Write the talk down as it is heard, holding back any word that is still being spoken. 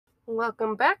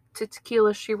Welcome back to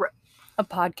Tequila She Wrote, a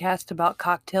podcast about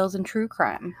cocktails and true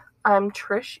crime. I'm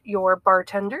Trish, your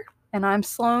bartender. And I'm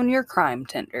Sloan, your crime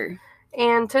tender.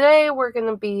 And today we're going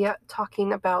to be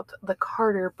talking about the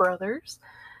Carter brothers.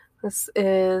 This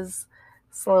is,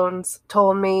 Sloan's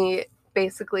told me,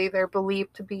 basically they're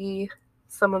believed to be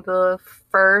some of the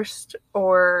first,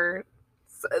 or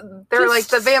they're like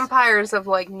the vampires of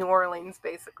like New Orleans,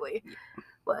 basically.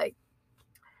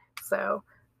 So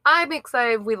I'm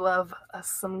excited. We love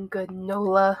some good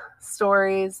NOLA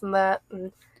stories and that.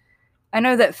 And I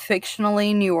know that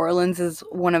fictionally New Orleans is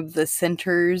one of the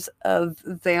centers of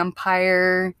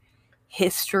vampire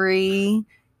history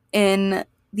in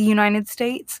the United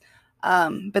States.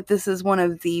 But this is one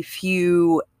of the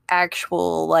few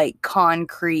actual,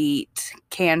 concrete,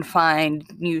 can find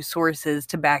news sources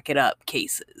to back it up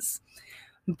cases.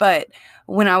 But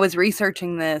when I was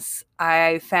researching this,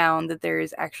 I found that there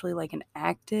is actually an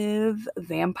active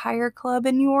vampire club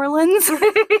in New Orleans.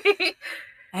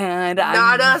 And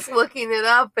not us looking it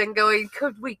up and going,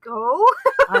 could we go?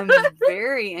 I'm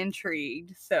very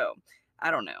intrigued. So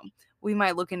I don't know. We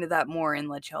might look into that more and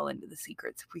let y'all into the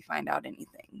secrets if we find out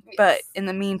anything. Yes. But in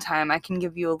the meantime, I can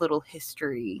give you a little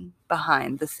history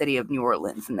behind the city of New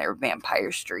Orleans and their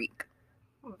vampire streak.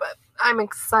 But I'm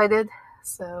excited.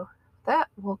 So that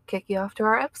will kick you off to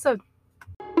our episode.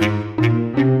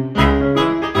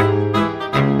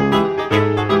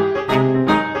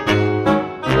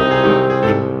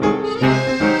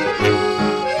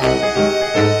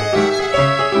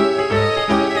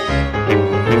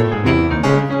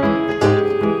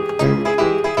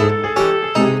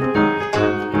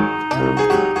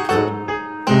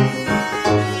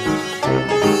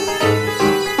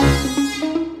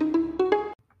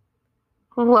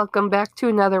 Welcome back to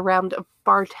another round of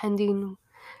bartending,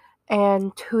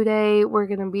 and today we're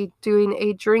going to be doing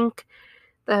a drink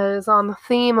that is on the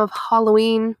theme of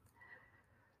Halloween.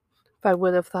 If I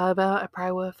would have thought about it, I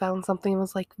probably would have found something that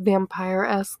was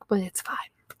vampire-esque, but it's fine.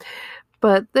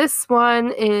 But this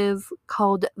one is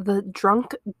called the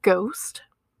Drunk Ghost,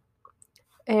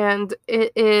 and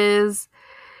it is,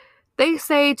 they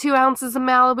say 2 ounces of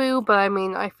Malibu, but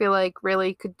I feel like really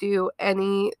you could do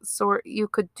any sort. You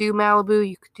could do Malibu,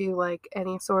 you could do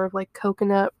any sort of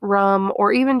coconut rum,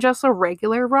 or even just a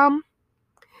regular rum.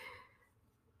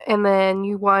 And then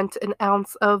you want 1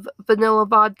 ounce of vanilla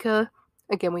vodka.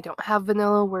 Again, we don't have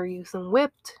vanilla, we're using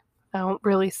whipped. I don't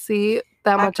really see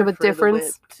that much of a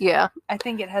difference. Yeah. I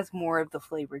think it has more of the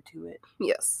flavor to it.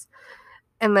 Yes.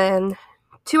 And then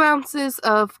 2 ounces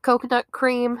of coconut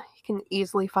cream. You can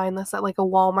easily find this at a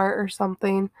Walmart or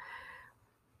something.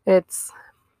 It's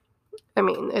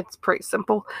pretty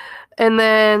simple. And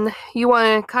then you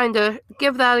want to kind of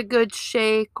give that a good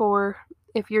shake, or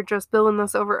if you're just building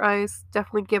this over ice,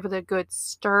 definitely give it a good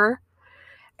stir.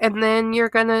 And then you're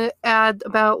going to add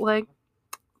about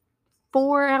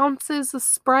 4 ounces of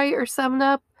Sprite or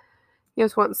 7-Up. You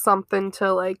just want something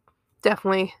to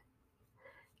definitely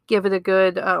give it a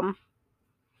good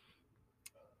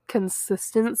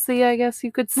consistency, I guess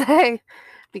you could say,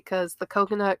 because the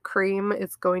coconut cream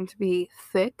is going to be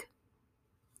thick.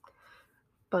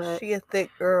 But she a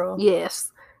thick girl.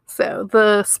 Yes. So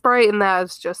the Sprite in that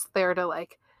is just there to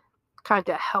kind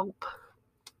of help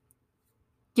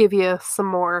give you some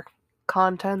more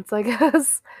contents, I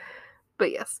guess.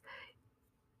 But yes,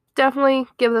 definitely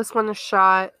give this one a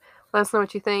shot. Let us know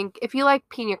what you think. If you like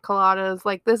pina coladas,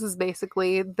 this is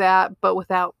basically that, but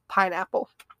without pineapple.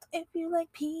 If you like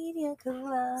pina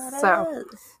coladas. So,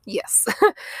 yes.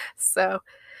 So,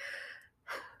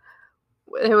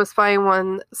 it was funny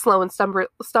when Sloan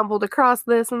stumbled across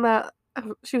this and that.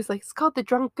 She was like, it's called the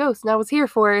Drunk Ghost, and I was here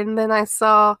for it. And then I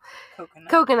saw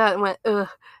coconut and went, ugh.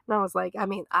 And I was like,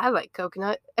 I like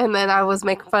coconut. And then I was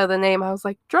making fun of the name. I was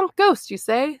like, Drunk Ghost, you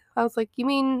say? I was like, you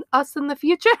mean us in the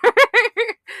future?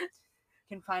 You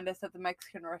can find us at the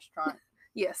Mexican restaurant.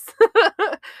 Yes.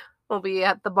 We'll be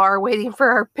at the bar waiting for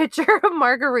our pitcher of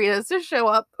margaritas to show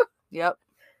up. Yep.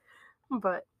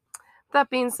 But that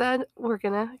being said, we're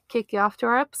going to kick you off to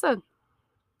our episode.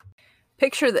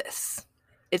 Picture this.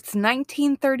 It's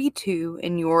 1932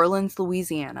 in New Orleans,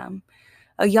 Louisiana.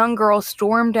 A young girl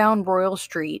stormed down Royal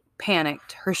Street,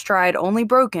 panicked, her stride only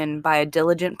broken by a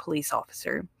diligent police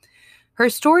officer. Her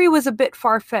story was a bit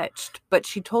far-fetched, but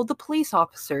she told the police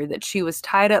officer that she was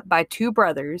tied up by 2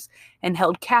 brothers and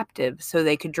held captive so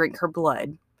they could drink her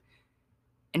blood.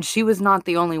 And she was not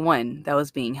the only one that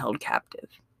was being held captive.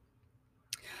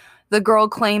 The girl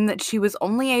claimed that she was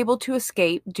only able to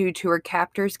escape due to her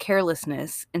captor's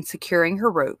carelessness in securing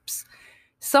her ropes.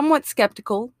 Somewhat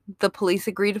skeptical, the police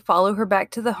agreed to follow her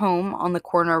back to the home on the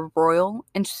corner of Royal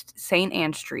and St.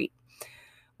 Anne Street.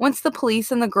 Once the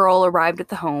police and the girl arrived at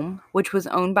the home, which was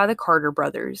owned by the Carter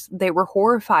brothers, they were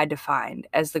horrified to find,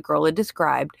 as the girl had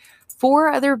described,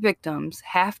 4 other victims,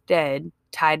 half dead,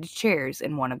 tied to chairs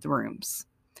in one of the rooms.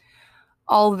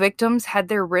 All victims had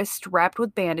their wrists wrapped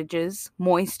with bandages,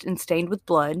 moist and stained with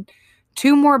blood.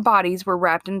 2 more bodies were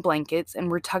wrapped in blankets and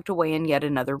were tucked away in yet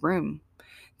another room.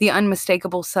 The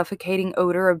unmistakable suffocating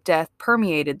odor of death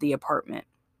permeated the apartment.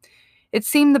 It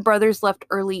seemed the brothers left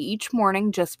early each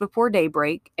morning just before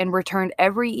daybreak and returned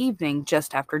every evening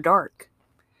just after dark.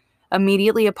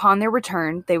 Immediately upon their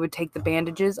return, they would take the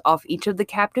bandages off each of the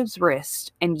captives'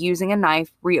 wrists and, using a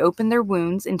knife, reopen their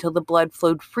wounds until the blood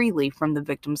flowed freely from the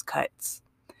victims' cuts.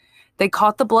 They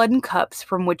caught the blood in cups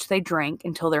from which they drank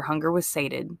until their hunger was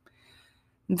sated.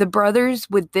 The brothers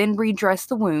would then redress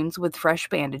the wounds with fresh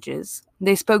bandages.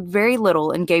 They spoke very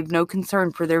little and gave no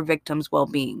concern for their victims'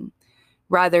 well-being.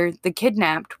 Rather, the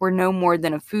kidnapped were no more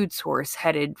than a food source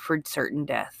headed for certain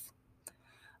death.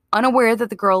 Unaware that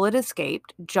the girl had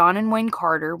escaped, John and Wayne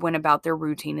Carter went about their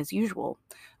routine as usual.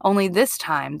 Only this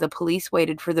time, the police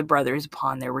waited for the brothers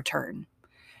upon their return.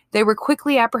 They were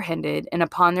quickly apprehended and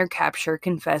upon their capture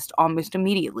confessed almost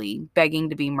immediately, begging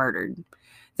to be murdered.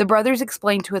 The brothers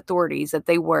explained to authorities that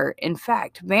they were, in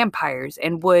fact, vampires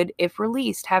and would, if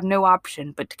released, have no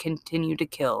option but to continue to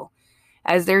kill,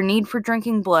 as their need for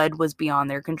drinking blood was beyond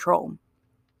their control.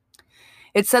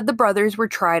 It said the brothers were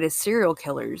tried as serial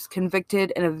killers,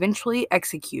 convicted, and eventually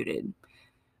executed.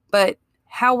 But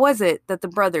how was it that the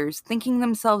brothers, thinking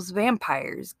themselves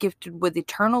vampires, gifted with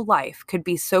eternal life, could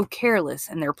be so careless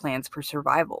in their plans for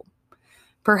survival?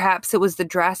 Perhaps it was the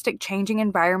drastic changing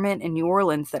environment in New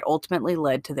Orleans that ultimately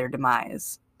led to their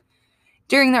demise.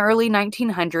 During the early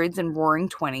 1900s and roaring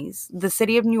 20s, the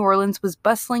city of New Orleans was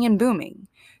bustling and booming.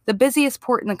 The busiest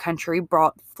port in the country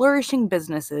brought flourishing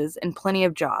businesses and plenty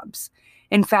of jobs.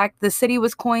 In fact, the city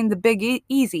was coined the Big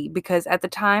Easy because at the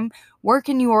time, work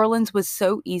in New Orleans was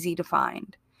so easy to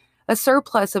find. A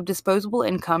surplus of disposable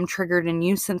income triggered a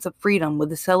new sense of freedom with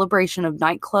the celebration of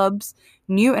nightclubs,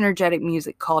 new energetic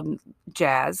music called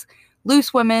jazz,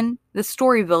 loose women, the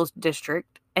Storyville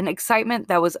district, and excitement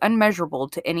that was unmeasurable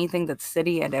to anything that the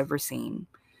city had ever seen.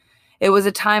 It was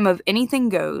a time of anything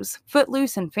goes,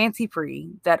 footloose and fancy-free,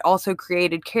 that also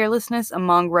created carelessness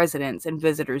among residents and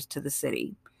visitors to the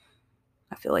city.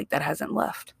 I feel like that hasn't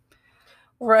left.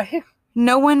 Right.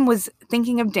 No one was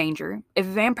thinking of danger. If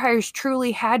vampires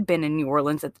truly had been in New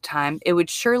Orleans at the time, it would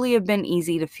surely have been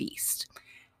easy to feast.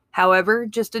 However,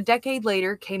 just a decade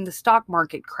later came the stock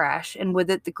market crash, and with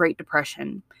it the Great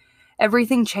Depression.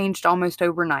 Everything changed almost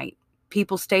overnight.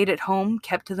 People stayed at home,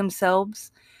 kept to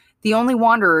themselves. The only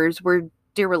wanderers were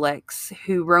derelicts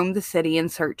who roamed the city in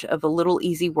search of a little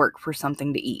easy work for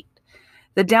something to eat.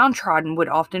 The downtrodden would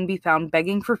often be found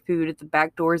begging for food at the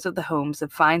back doors of the homes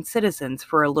of fine citizens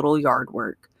for a little yard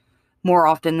work. More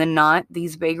often than not,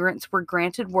 these vagrants were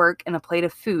granted work and a plate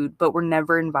of food, but were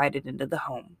never invited into the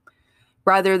home.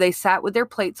 Rather, they sat with their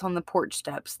plates on the porch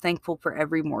steps, thankful for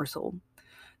every morsel.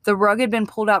 The rug had been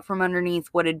pulled out from underneath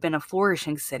what had been a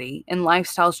flourishing city, and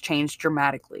lifestyles changed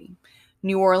dramatically.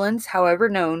 New Orleans, however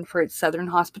known for its southern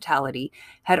hospitality,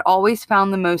 had always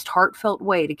found the most heartfelt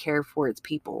way to care for its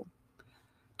people.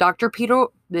 Dr. Peter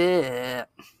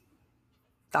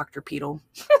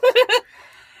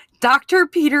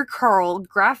Carl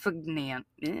Graffianen.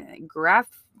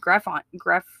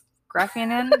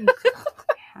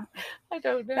 I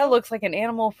don't know. That looks like an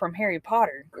animal from Harry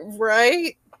Potter.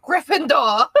 Right?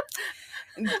 Gryffindor.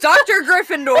 Dr.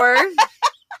 Gryffindor,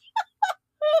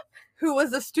 who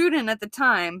was a student at the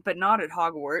time, but not at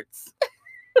Hogwarts,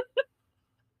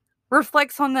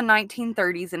 reflects on the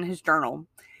 1930s in his journal.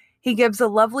 He gives a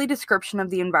lovely description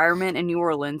of the environment in New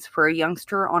Orleans for a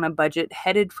youngster on a budget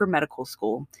headed for medical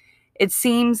school. It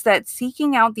seems that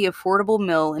seeking out the affordable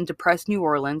meal in depressed New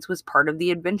Orleans was part of the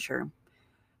adventure.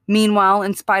 Meanwhile,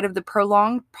 in spite of the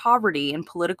prolonged poverty and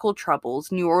political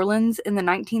troubles, New Orleans in the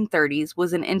 1930s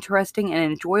was an interesting and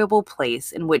enjoyable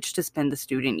place in which to spend the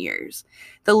student years.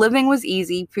 The living was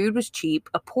easy, food was cheap,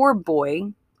 a po'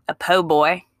 boy,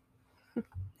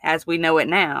 as we know it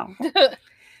now,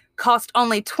 cost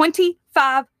only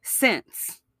 25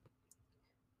 cents.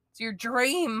 It's your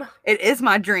dream. It is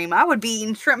my dream. I would be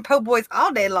eating shrimp po' boys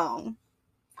all day long.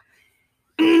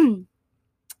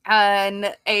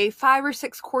 And a 5 or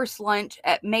 6 course lunch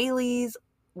at Maylee's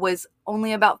was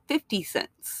only about 50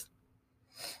 cents.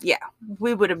 Yeah,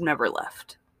 we would have never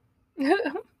left.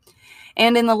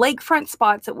 And in the lakefront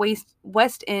spots at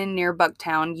West End near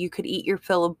Bucktown, you could eat your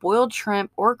fill of boiled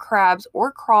shrimp or crabs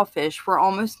or crawfish for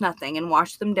almost nothing and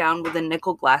wash them down with a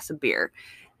nickel glass of beer.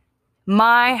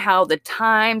 My, how the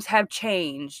times have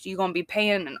changed. You're going to be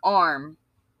paying an arm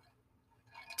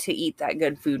to eat that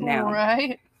good food now.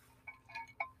 Right.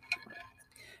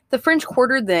 The French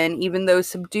Quarter then, even though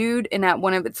subdued and at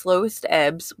one of its lowest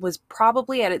ebbs, was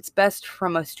probably at its best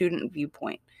from a student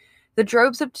viewpoint. The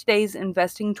droves of today's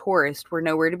investing tourists were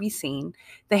nowhere to be seen.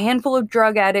 The handful of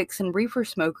drug addicts and reefer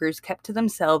smokers kept to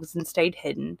themselves and stayed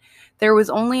hidden. There was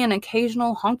only an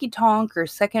occasional honky-tonk or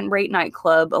second-rate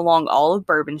nightclub along all of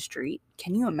Bourbon Street.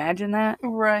 Can you imagine that?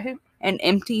 Right. An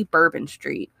empty Bourbon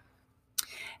Street.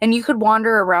 And you could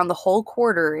wander around the whole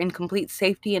quarter in complete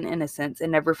safety and innocence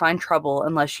and never find trouble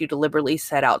unless you deliberately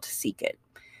set out to seek it.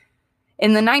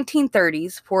 In the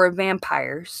 1930s, for a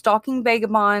vampire, stalking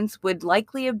vagabonds would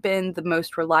likely have been the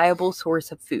most reliable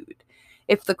source of food.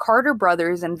 If the Carter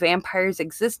brothers and vampires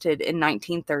existed in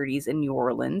 1930s in New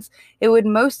Orleans, it would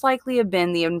most likely have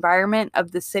been the environment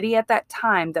of the city at that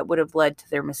time that would have led to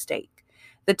their mistake.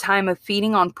 The time of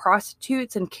feeding on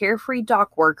prostitutes and carefree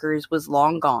dock workers was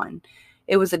long gone.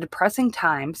 It was a depressing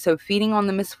time, so feeding on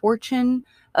the misfortune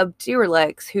of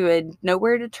derelicts who had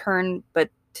nowhere to turn but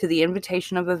to the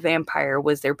invitation of a vampire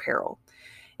was their peril.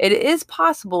 It is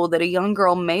possible that a young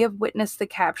girl may have witnessed the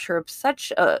capture of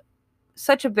such a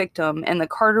victim, and the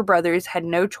Carter brothers had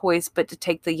no choice but to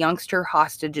take the youngster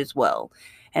hostage as well,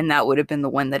 and that would have been the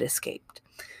one that escaped.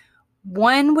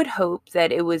 One would hope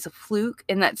that it was a fluke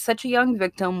and that such a young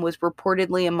victim was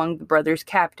reportedly among the brothers'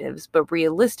 captives, but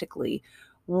realistically,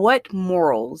 what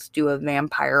morals do a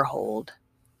vampire hold?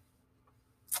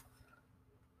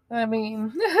 I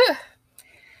mean...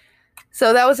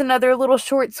 So that was another little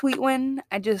short, sweet one.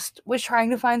 I just was trying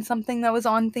to find something that was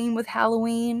on theme with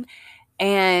Halloween.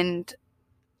 And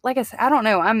like I said, I don't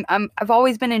know. I've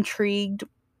always been intrigued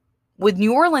with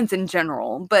New Orleans in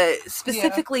general, but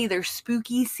specifically their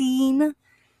spooky scene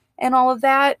and all of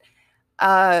that.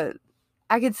 I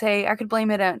could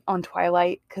blame it on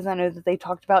Twilight, because I know that they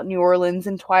talked about New Orleans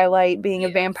and Twilight being a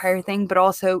vampire thing, but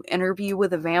also Interview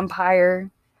with a Vampire.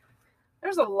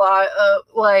 There's a lot of,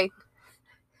 like,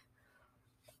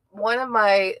 one of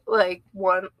my, like,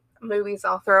 one movies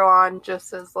I'll throw on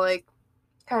just as, like,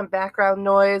 kind of background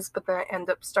noise, but then I end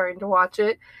up starting to watch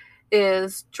it,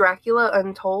 is Dracula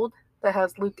Untold, that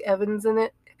has Luke Evans in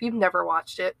it. If you've never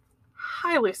watched it,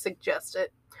 highly suggest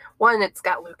it. One, it's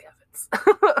got Luke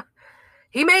Evans.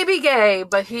 He may be gay,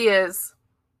 but he is.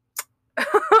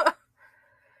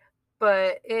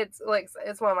 But it's, like,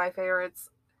 it's one of my favorites.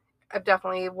 I've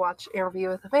definitely watched Interview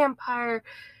with a Vampire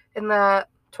and that.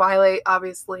 Twilight,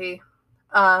 obviously.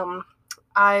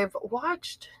 I've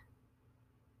watched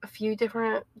a few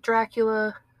different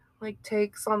Dracula, like,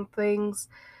 takes on things.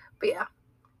 But yeah.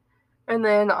 And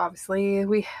then, obviously,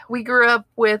 we grew up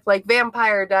with, like,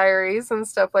 Vampire Diaries and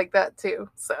stuff like that, too.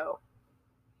 So,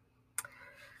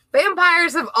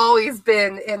 vampires have always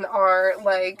been in our,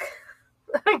 like,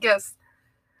 I guess,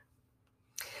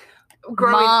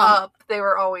 growing up, they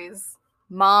were always...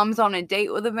 Mom's on a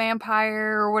Date with a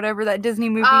Vampire, or whatever that Disney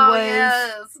movie was.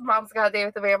 Yes. Mom's Got a Date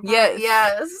with a Vampire.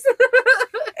 Yes.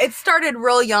 It started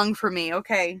real young for me,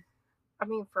 okay? I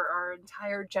mean, for our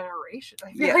entire generation,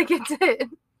 I feel like it did.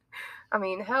 I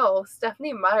mean, hell,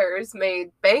 Stephanie Myers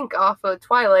made bank off of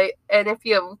Twilight, and if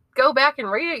you go back and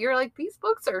read it, you're like, these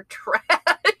books are trash.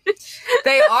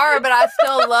 They are, but I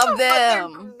still love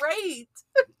them. They're great.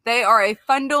 They are a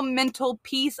fundamental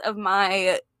piece of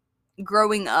my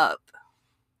growing up.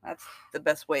 That's the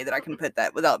best way that I can put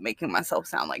that without making myself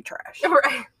sound like trash.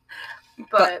 Right.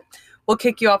 But we'll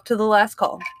kick you off to the last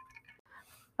call.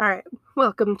 All right.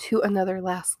 Welcome to another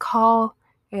last call.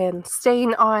 And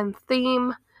staying on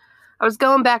theme, I was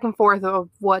going back and forth of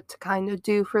what to kind of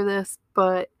do for this,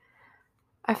 but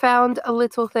I found a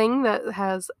little thing that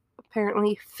has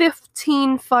apparently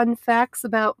 15 fun facts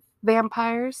about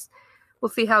vampires. We'll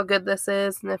see how good this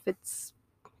is, and if it's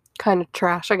kind of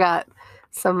trash, I got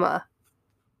some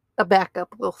a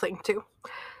backup little thing too.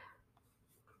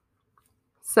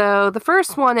 So the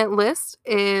first one it lists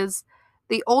is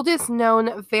the oldest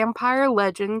known vampire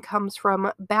legend comes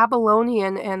from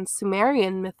Babylonian and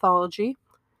Sumerian mythology.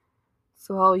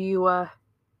 So all you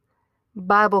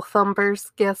Bible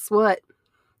thumpers, guess what?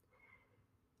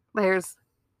 I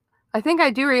think I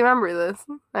do remember this.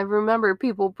 I remember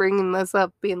people bringing this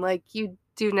up, being like, you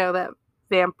do know that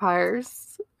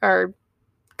vampires are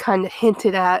kind of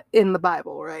hinted at in the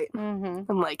Bible, right?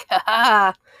 Mm-hmm. I'm like,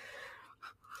 ha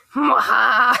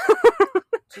ha.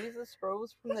 Jesus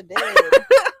rose from the dead.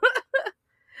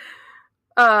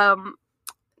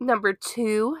 Number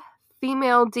 2,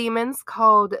 female demons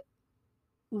called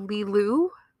Lilu,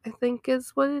 I think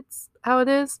is how it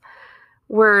is,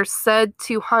 were said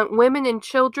to hunt women and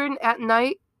children at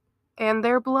night and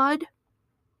their blood.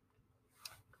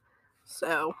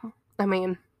 So, I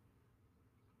mean,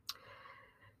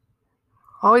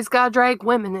 Always gotta drag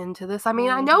women into this. I mean,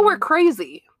 I know we're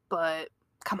crazy, but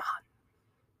come on.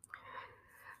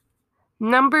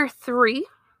 Number 3,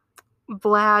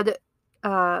 Vlad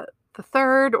the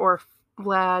Third, or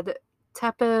Vlad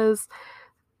Tepes.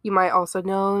 You might also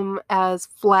know him as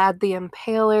Vlad the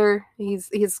Impaler.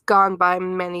 He's gone by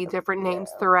many different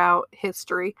names throughout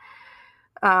history.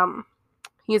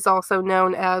 He's also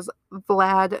known as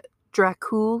Vlad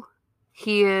Dracul.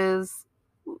 He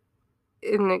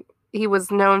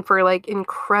was known for like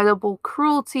incredible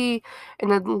cruelty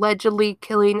and allegedly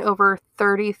killing over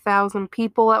 30,000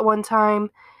 people at one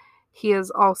time. He is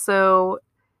also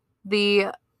the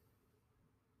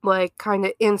like kind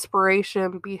of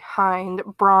inspiration behind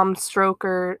Bram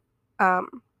Stoker. I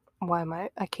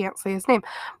can't say his name.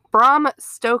 Bram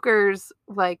Stoker's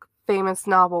like famous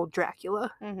novel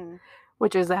Dracula,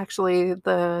 which is actually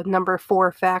the number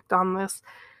 4 fact on this.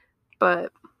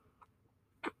 But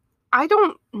I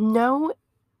don't know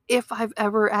if I've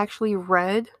ever actually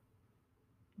read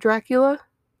Dracula.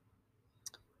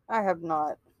 I have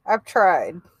not. I've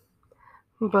tried.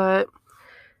 But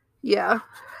yeah,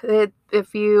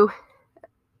 if you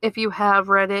have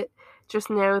read it, just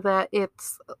know that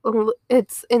it's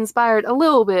inspired a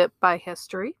little bit by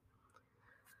history.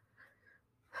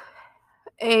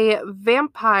 A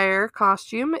vampire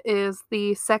costume is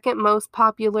the second most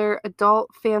popular adult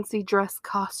fancy dress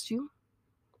costume.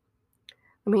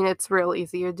 I mean, it's real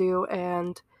easy to do,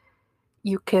 and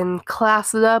you can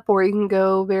class it up, or you can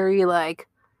go very like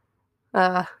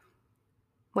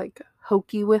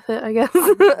hokey with it, I guess.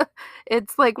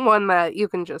 It's like one that you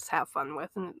can just have fun with,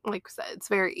 and like I said, it's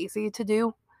very easy to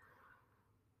do.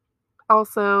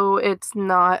 Also, it's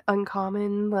not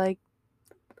uncommon like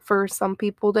for some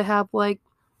people to have like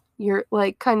your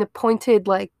like kind of pointed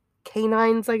like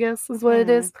canines, I guess is what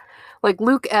it is. Like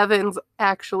Luke Evans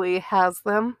actually has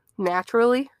them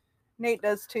naturally. Nate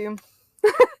does too.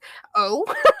 Oh.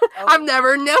 I've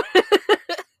never known.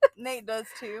 Nate does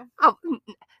too.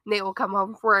 Nate will come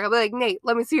home for it. I'll be like, Nate,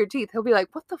 let me see your teeth. He'll be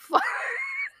like, what the fuck?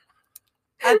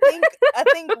 I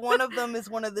think one of them is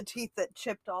one of the teeth that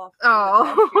chipped off.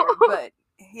 Oh. But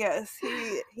yes,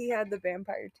 he had the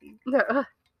vampire teeth.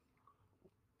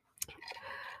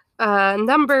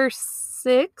 Number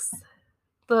 6,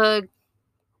 the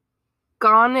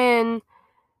Gonin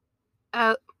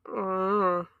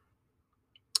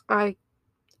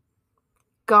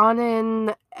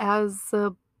Gonin as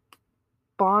a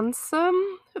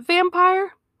Bonsum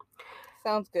vampire.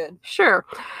 Sounds good. Sure.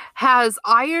 Has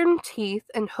iron teeth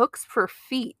and hooks for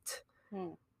feet,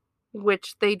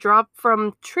 which they drop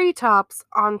from treetops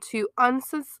onto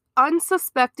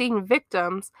unsuspecting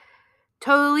victims,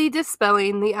 totally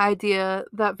dispelling the idea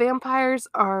that vampires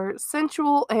are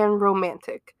sensual and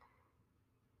romantic.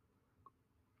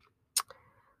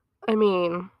 I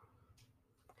mean,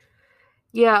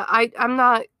 yeah, I'm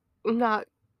not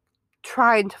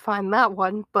trying to find that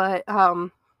one, but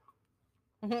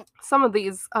some of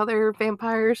these other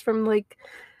vampires from like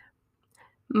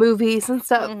movies and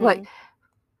stuff, like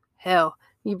hell,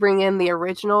 you bring in the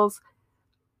originals,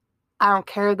 I don't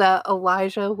care that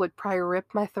Elijah would probably rip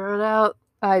my throat out.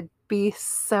 I'd be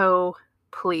so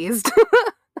pleased.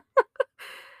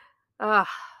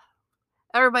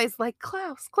 Everybody's like,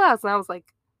 Klaus, and I was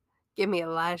like, give me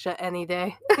Elijah any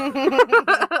day.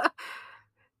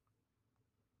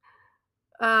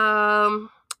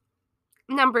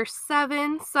 Number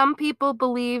 7, some people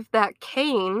believe that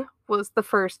Cain was the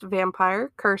first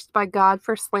vampire, cursed by God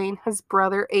for slaying his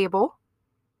brother Abel.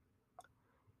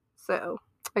 So,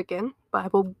 again,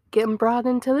 Bible getting brought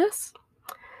into this.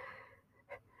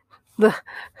 The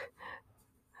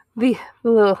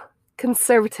little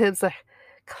conservatives are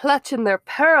clutching their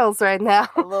pearls right now.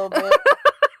 A little bit.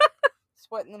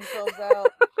 Sweating themselves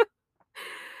out.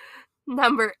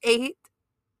 Number 8,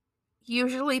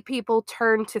 usually people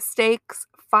turn to stakes,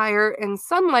 fire, and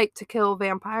sunlight to kill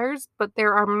vampires, but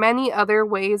there are many other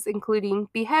ways, including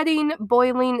beheading,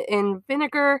 boiling in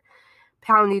vinegar,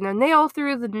 pounding a nail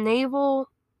through the navel,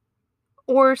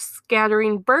 or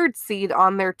scattering birdseed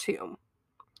on their tomb.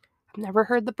 I've never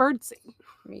heard the birdseed.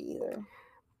 Me either.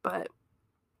 But,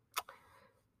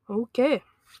 okay.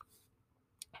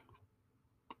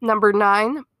 Number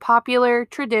 9, popular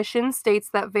tradition states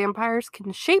that vampires can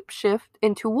shapeshift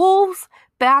into wolves,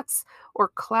 bats, or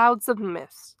clouds of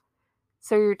mist.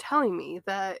 So you're telling me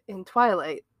that in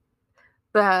Twilight,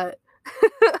 that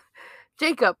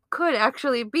Jacob could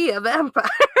actually be a vampire.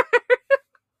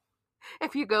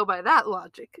 If you go by that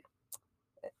logic.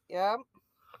 Yeah.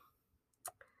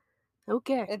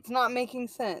 Okay. It's not making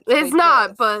sense. It's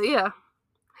not, but yeah.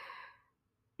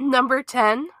 Number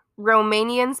 10,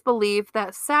 Romanians believed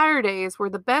that Saturdays were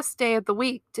the best day of the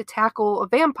week to tackle a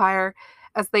vampire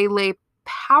as they lay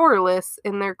powerless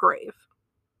in their grave.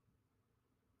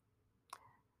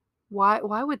 Why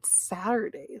would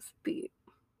Saturdays be?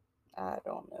 I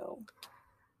don't know.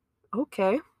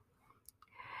 Okay.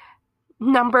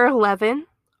 Number 11.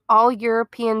 All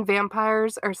European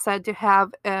vampires are said to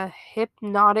have a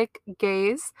hypnotic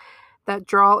gaze that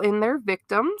draw in their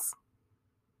victims.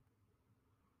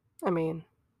 I mean,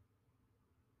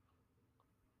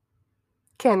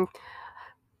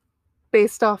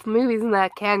 based off movies and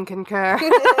that, can concur.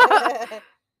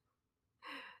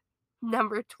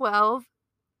 Number 12.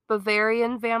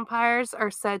 Bavarian vampires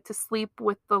are said to sleep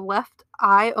with the left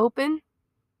eye open.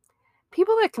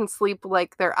 People that can sleep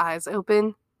like their eyes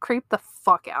open creep the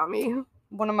fuck out of me.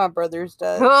 One of my brothers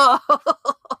does.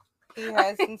 He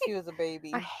has since he was a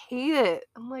baby. I hate it.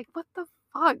 I'm like, what the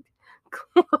fuck?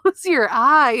 Close your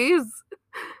eyes.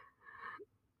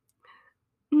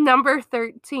 Number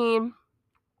 13.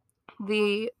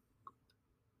 The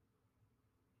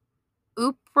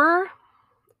Upyr.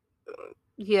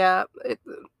 Yeah.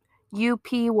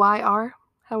 Upyr.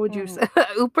 How would you say that?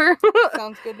 Upyr?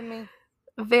 Sounds good to me.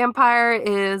 Vampire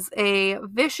is a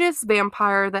vicious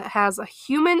vampire that has a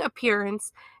human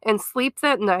appearance and sleeps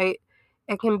at night.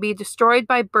 It can be destroyed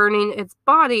by burning its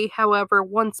body. However,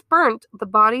 once burnt, the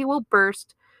body will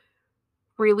burst,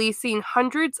 releasing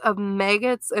hundreds of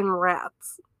maggots and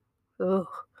rats. Ugh.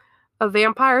 A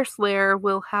vampire slayer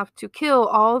will have to kill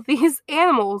all of these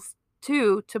animals,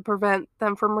 too, to prevent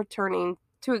them from returning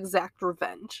to exact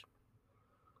revenge.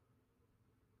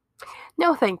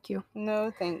 No, thank you.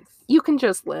 No, thanks. You can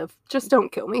just live. Just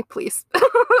don't kill me, please.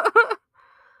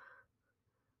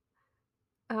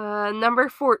 Number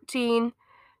 14.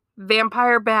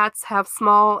 Vampire bats have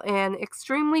small and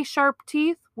extremely sharp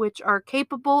teeth, which are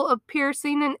capable of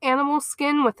piercing an animal's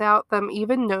skin without them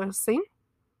even noticing.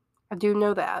 I do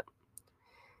know that.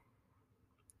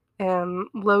 And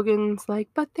Logan's like,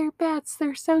 but they're bats,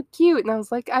 they're so cute. And I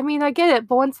was like, I mean, I get it,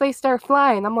 but once they start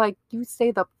flying, I'm like, you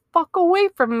stay the fuck away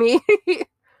from me.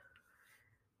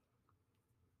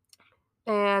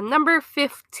 And number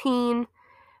 15,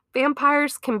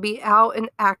 vampires can be out and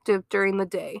active during the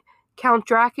day. Count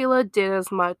Dracula did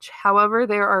as much. However,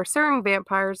 there are certain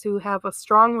vampires who have a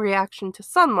strong reaction to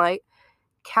sunlight.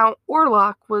 Count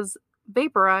Orlok was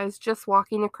vaporized just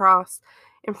walking across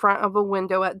in front of a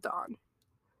window at dawn.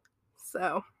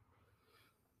 So,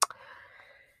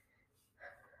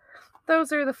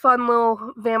 those are the fun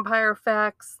little vampire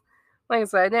facts. Like I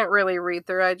said, I didn't really read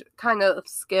through. I kind of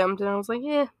skimmed and I was like,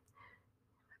 yeah.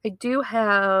 I do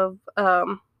have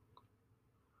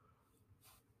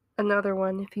another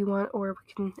one if you want, or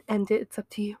we can end it. It's up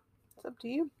to you. It's up to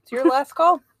you. It's your last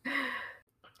call.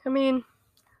 I mean,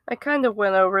 I kind of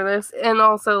went over this. And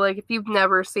also, like, if you've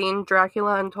never seen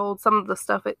Dracula Untold, some of the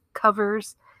stuff it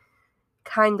covers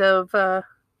kind of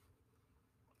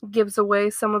gives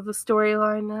away some of the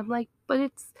storyline. And I'm like,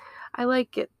 but I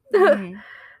like it. Mm-hmm.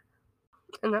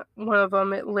 And one of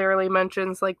them, it literally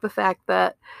mentions, like, the fact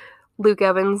that Luke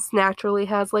Evans naturally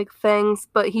has, like, fangs,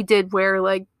 but he did wear,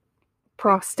 like,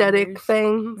 prosthetic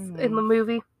fangs in the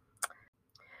movie.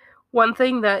 One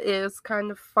thing that is kind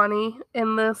of funny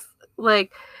in this,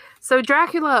 like, so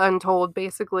Dracula Untold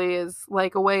basically is,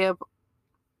 like, a way of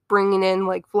bringing in,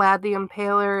 like, Vlad the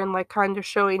Impaler and, like, kind of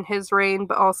showing his reign,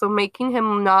 but also making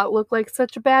him not look like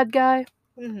such a bad guy.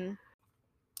 Mm-hmm.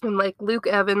 And, like, Luke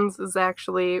Evans is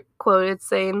actually quoted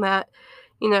saying that,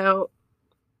 you know,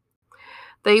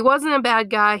 that he wasn't a bad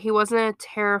guy, he wasn't a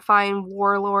terrifying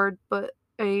warlord, but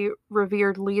a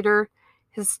revered leader.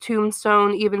 His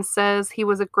tombstone even says he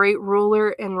was a great ruler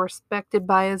and respected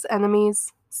by his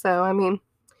enemies. So, I mean,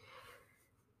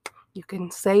 you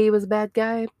can say he was a bad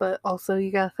guy, but also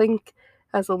you gotta think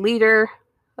as a leader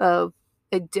of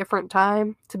a different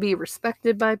time to be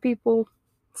respected by people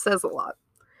says a lot.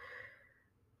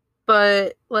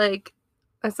 But, like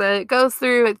I said, it goes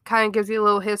through, it kind of gives you a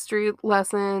little history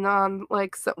lesson on,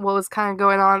 like, what was kind of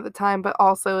going on at the time, but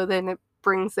also then it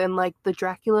brings in, like, the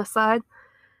Dracula side.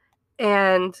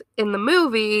 And in the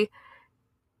movie,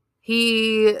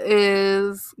 he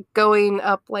is going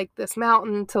up, like, this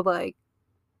mountain to, like,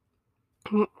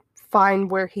 find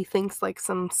where he thinks, like,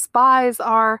 some spies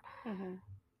are. Mm-hmm.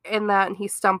 And he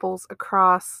stumbles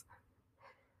across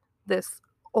this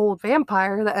old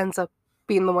vampire that ends up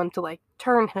being the one to, like,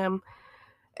 turn him.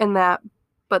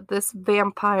 But this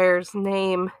vampire's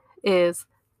name is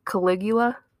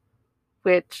Caligula,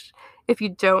 which, if you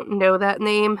don't know that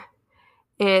name,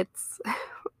 it's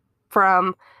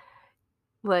from,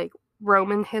 like,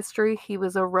 Roman history. He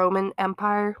was a Roman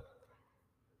empire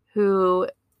who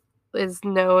is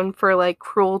known for like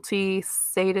cruelty,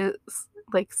 sadism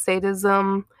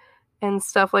and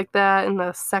stuff like that, and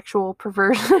the sexual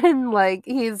perversion. Like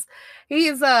he's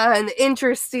an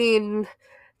interesting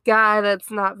guy that's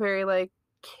not very like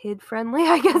kid friendly,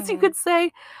 I guess you could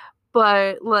say.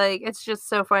 But like it's just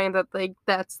so funny that like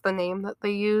that's the name that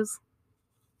they use.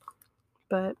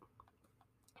 But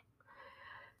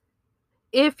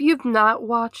if you've not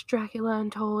watched Dracula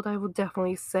Untold, I would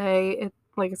definitely say it.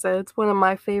 Like I said, it's one of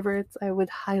my favorites. I would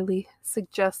highly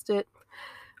suggest it.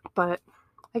 But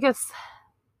I guess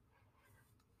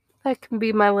that can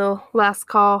be my little last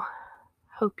call.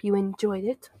 Hope you enjoyed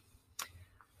it.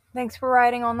 Thanks for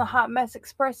riding on the Hot Mess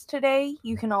Express today.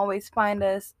 You can always find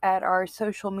us at our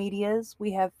social medias.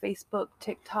 We have Facebook,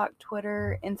 TikTok,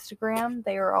 Twitter, Instagram.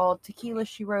 They are all Tequila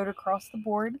She Wrote across the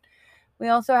board. We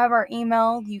also have our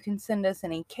email. You can send us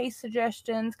any case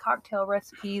suggestions, cocktail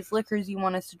recipes, liquors you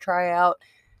want us to try out,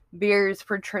 beers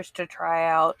for Trish to try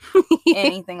out,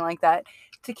 anything like that.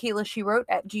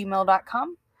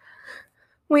 tequilashewrote@gmail.com.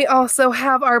 We also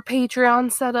have our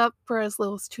Patreon set up for as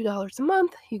little as $2 a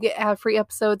month. You get ad-free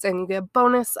episodes and you get a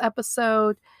bonus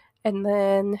episode. And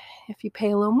then if you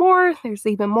pay a little more, there's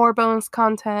even more bonus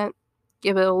content.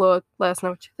 Give it a look. Let us know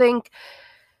what you think.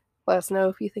 Let us know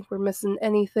if you think we're missing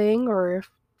anything or if,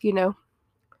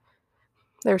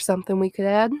 there's something we could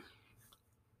add.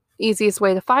 Easiest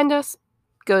way to find us,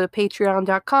 go to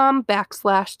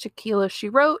patreon.com/tequila she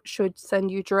wrote. Should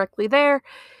send you directly there.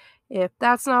 If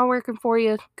that's not working for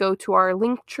you, go to our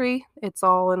link tree. It's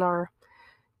all in our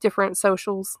different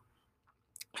socials.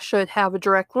 Should have a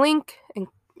direct link and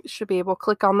should be able to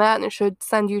click on that and it should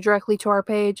send you directly to our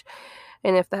page.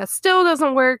 And if that still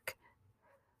doesn't work,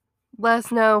 let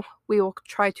us know. We will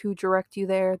try to direct you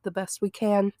there the best we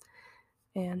can.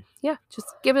 And yeah,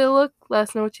 just give it a look. Let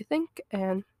us know what you think.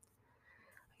 And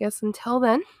I guess until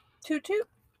then, Toot toot.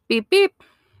 beep beep.